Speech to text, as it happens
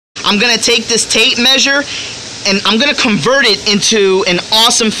I'm gonna take this tape measure and I'm gonna convert it into an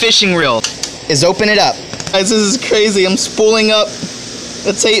awesome fishing reel. Is open it up. Guys, this is crazy. I'm spooling up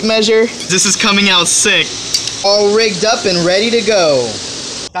the tape measure. This is coming out sick. All rigged up and ready to go.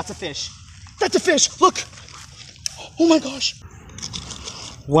 That's a fish. That's a fish. Look. Oh my gosh.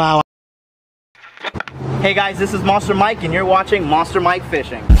 Wow. Hey guys, this is Monster Mike and you're watching Monster Mike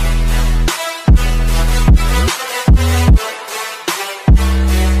Fishing.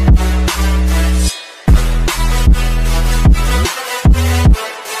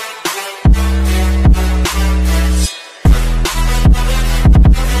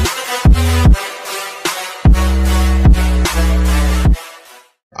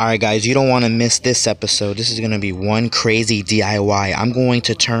 Alright guys, you don't want to miss this episode. This is going to be one crazy DIY. I'm going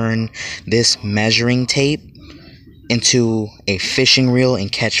to turn this measuring tape into a fishing reel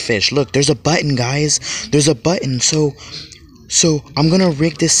and catch fish. Look, there's a button, guys. There's a button. So I'm going to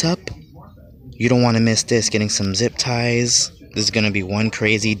rig this up. You don't want to miss this. Getting some zip ties. This is going to be one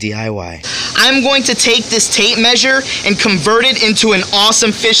crazy DIY. I'm going to take this tape measure and convert it into an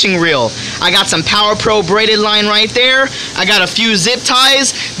awesome fishing reel. I got some Power Pro braided line right there. I got a few zip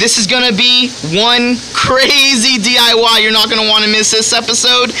ties. This is going to be one crazy DIY. You're not going to want to miss this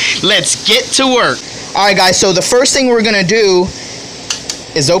episode. Let's get to work. Alright guys, so the first thing we're going to do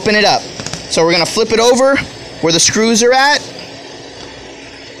is open it up. So we're going to flip it over where the screws are at.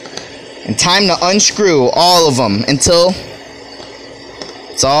 And time to unscrew all of them until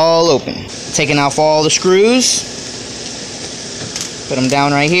it's all open. Taking off all the screws. Put them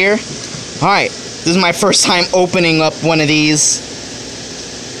down right here. Alright, this is my first time opening up one of these.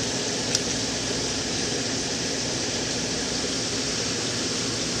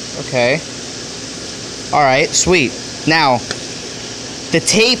 Okay. Alright, sweet. Now, the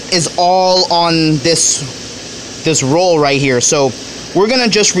tape is all on this roll right here. So we're gonna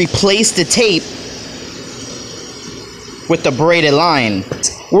just replace the tape with the braided line.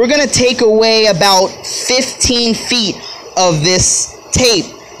 We're gonna take away about 15 feet of this tape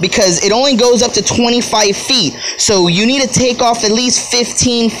because it only goes up to 25 feet. So you need to take off at least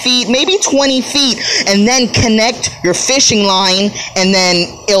 15 feet, maybe 20 feet, and then connect your fishing line, and then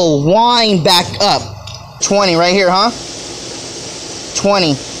it'll wind back up. 20 right here, huh?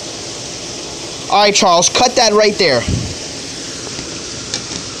 20. All right, Charles, cut that right there.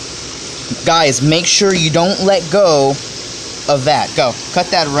 Guys, make sure you don't let go of that. Go. Cut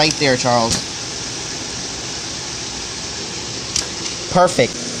that right there, Charles.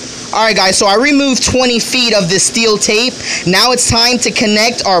 Perfect. Alright guys, so I removed 20 feet of this steel tape. Now it's time to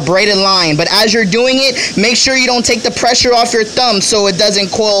connect our braided line. But as you're doing it, make sure you don't take the pressure off your thumb so it doesn't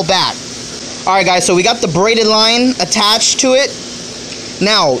coil back. Alright guys, so we got the braided line attached to it.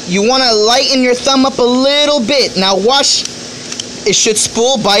 Now, you want to lighten your thumb up a little bit. Now watch, it should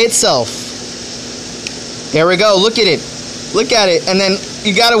spool by itself. There we go, look at it. Look at it, and then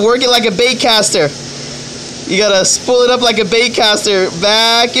you gotta work it like a bait caster. You gotta spool it up like a bait caster,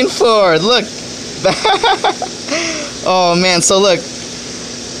 back and forth. Look. Oh man, so look.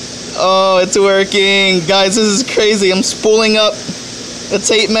 Oh, it's working. Guys, this is crazy. I'm spooling up the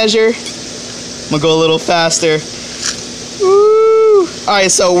tape measure. I'm gonna go a little faster. Woo.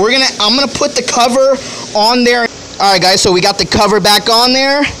 Alright, so I'm gonna put the cover on there. Alright guys, so we got the cover back on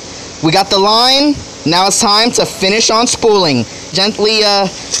there. We got the line. Now it's time to finish on spooling. Gently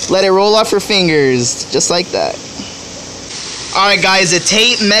let it roll off your fingers, just like that. Alright guys, the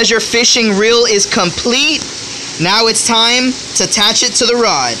tape measure fishing reel is complete. Now it's time to attach it to the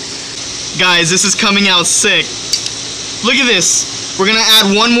rod. Guys, this is coming out sick. Look at this. We're gonna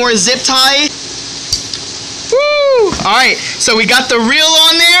add one more zip tie. Woo! Alright, so we got the reel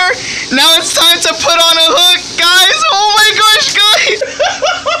on there. Now it's time to put on a hook, guys. Oh my gosh, guys.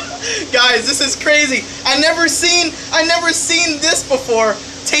 Guys, this is crazy. I never seen this before.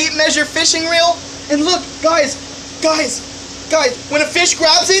 Tape measure fishing reel. And look, guys, when a fish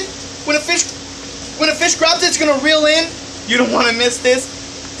grabs it, it's gonna reel in. You don't want to miss this.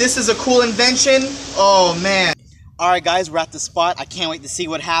 This is a cool invention. Oh man. Alright guys, we're at the spot. I can't wait to see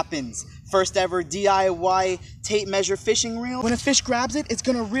what happens. First ever DIY tape measure fishing reel. When a fish grabs it, it's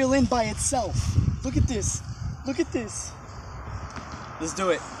gonna reel in by itself. Look at this. Look at this. Let's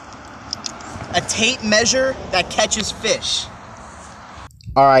do it. A tape measure that catches fish.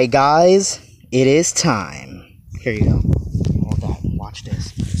 Alright guys, it is time. Here you go. Hold on, watch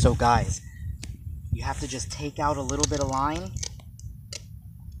this. So guys, you have to just take out a little bit of line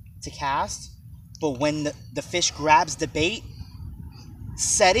to cast, but when the fish grabs the bait,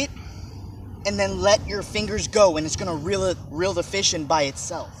 set it, and then let your fingers go, and it's gonna reel the fish in by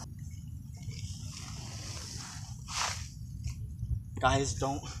itself. Guys,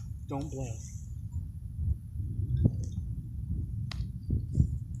 don't Don't blink.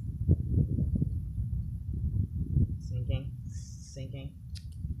 Sinking. Sinking.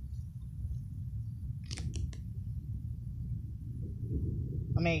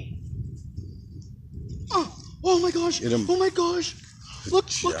 I'm 8. Oh my gosh! Oh my gosh! Look,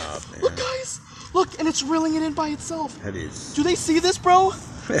 look, look, guys! Look, and it's reeling it in by itself. That is. Do they see this, bro?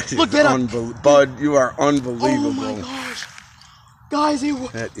 Look, get up, Bud. You are unbelievable. Oh my gosh, guys!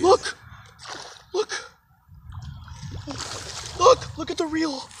 Look, look, look! Look at the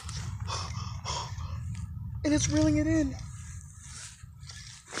reel, and it's reeling it in.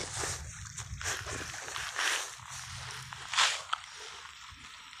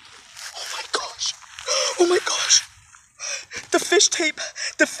 Oh my gosh!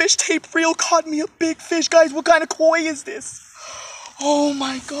 The fish tape reel caught me a big fish, guys. What kind of koi is this? Oh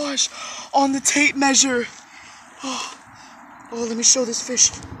my gosh! On the tape measure. Oh, let me show this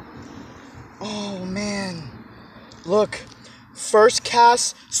fish. Oh man, look! First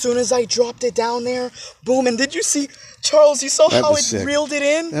cast. Soon as I dropped it down there, boom! And did you see, Charles? You saw how it reeled it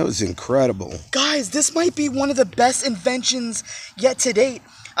in? That was incredible, guys. This might be one of the best inventions yet to date.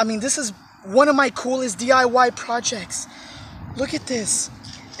 I mean, this is one of my coolest DIY projects. Look at this.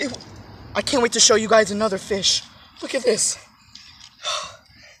 I can't wait to show you guys another fish. Look at this.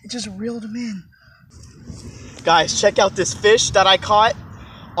 It just reeled him in. Guys, check out this fish that I caught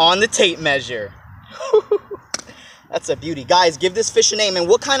on the tape measure. That's a beauty. Guys, give this fish a name. And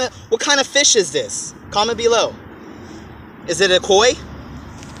what kind of fish is this? Comment below. Is it a koi?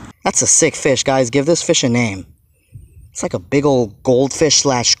 That's a sick fish, guys. Give this fish a name. It's like a big old goldfish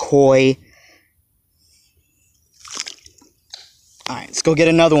 / koi. Alright, let's go get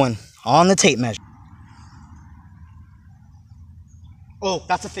another one on the tape measure. Oh,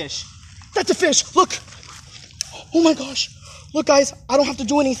 that's a fish. That's a fish. Look. Oh my gosh. Look, guys, I don't have to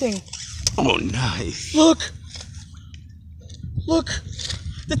do anything. Oh, nice. Look. Look.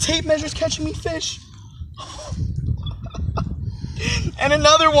 The tape measure's catching me fish. And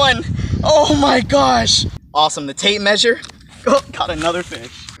another one. Oh my gosh. Awesome. The tape measure. Oh, got another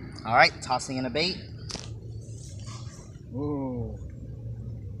fish. All right, tossing in a bait. Ooh.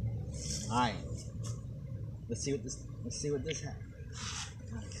 All right. Let's see what this has.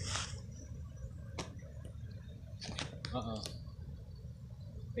 Uh-oh.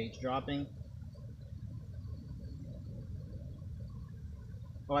 Bait's dropping.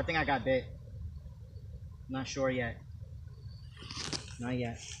 Oh, I think I got bit. Not sure yet. Not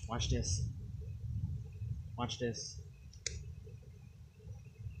yet. Watch this. Watch this.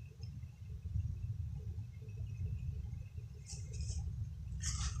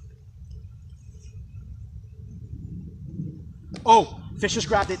 Oh, fish just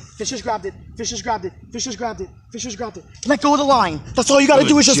grabbed it. Fish just grabbed it. Fish just grabbed it. Fish just grabbed it. Fish just grabbed it. Let go of the line. That's all you gotta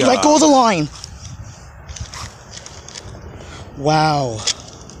do is just let go of the line. Wow.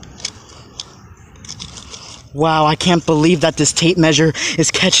 Wow, I can't believe that this tape measure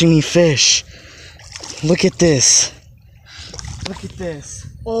is catching me fish. Look at this. Look at this.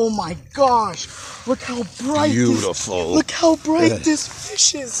 Oh my gosh. Look how bright look how bright this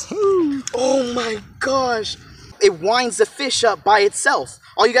fish is. Oh my gosh. It winds the fish up by itself.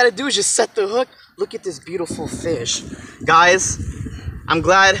 All you gotta do is just set the hook. Look at this beautiful fish. Guys, I'm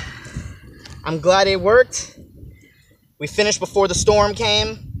glad it worked. We finished before the storm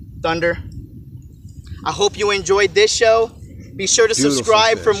came. Thunder. I hope you enjoyed this show. Be sure to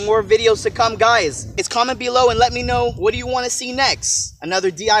subscribe for more videos to come, guys. Comment below and let me know, what do you want to see next? Another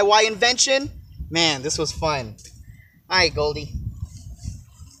DIY invention? Man, this was fun. Alright, Goldie.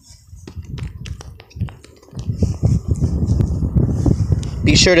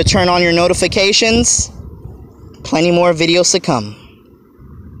 Be sure to turn on your notifications. Plenty more videos to come.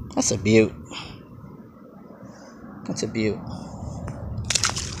 That's a beaut. That's a beaut.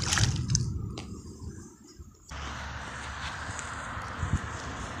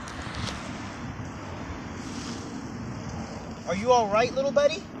 Are you all right, little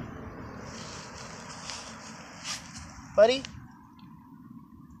buddy? Buddy?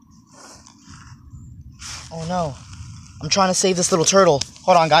 Oh no. I'm trying to save this little turtle.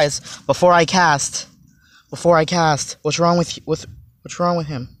 Hold on, guys. Before I cast. What's wrong with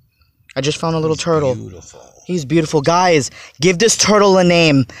him? I just found a little turtle. Beautiful. He's beautiful. Guys, give this turtle a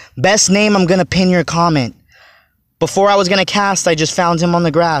name. Best name, I'm gonna pin your comment. Before I was gonna cast, I just found him on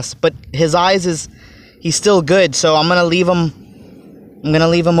the grass. But his eyes he's still good, so I'm gonna leave him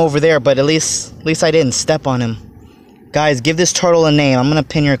over there, but at least I didn't step on him. Guys, give this turtle a name. I'm gonna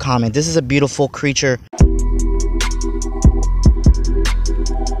pin your comment. This is a beautiful creature.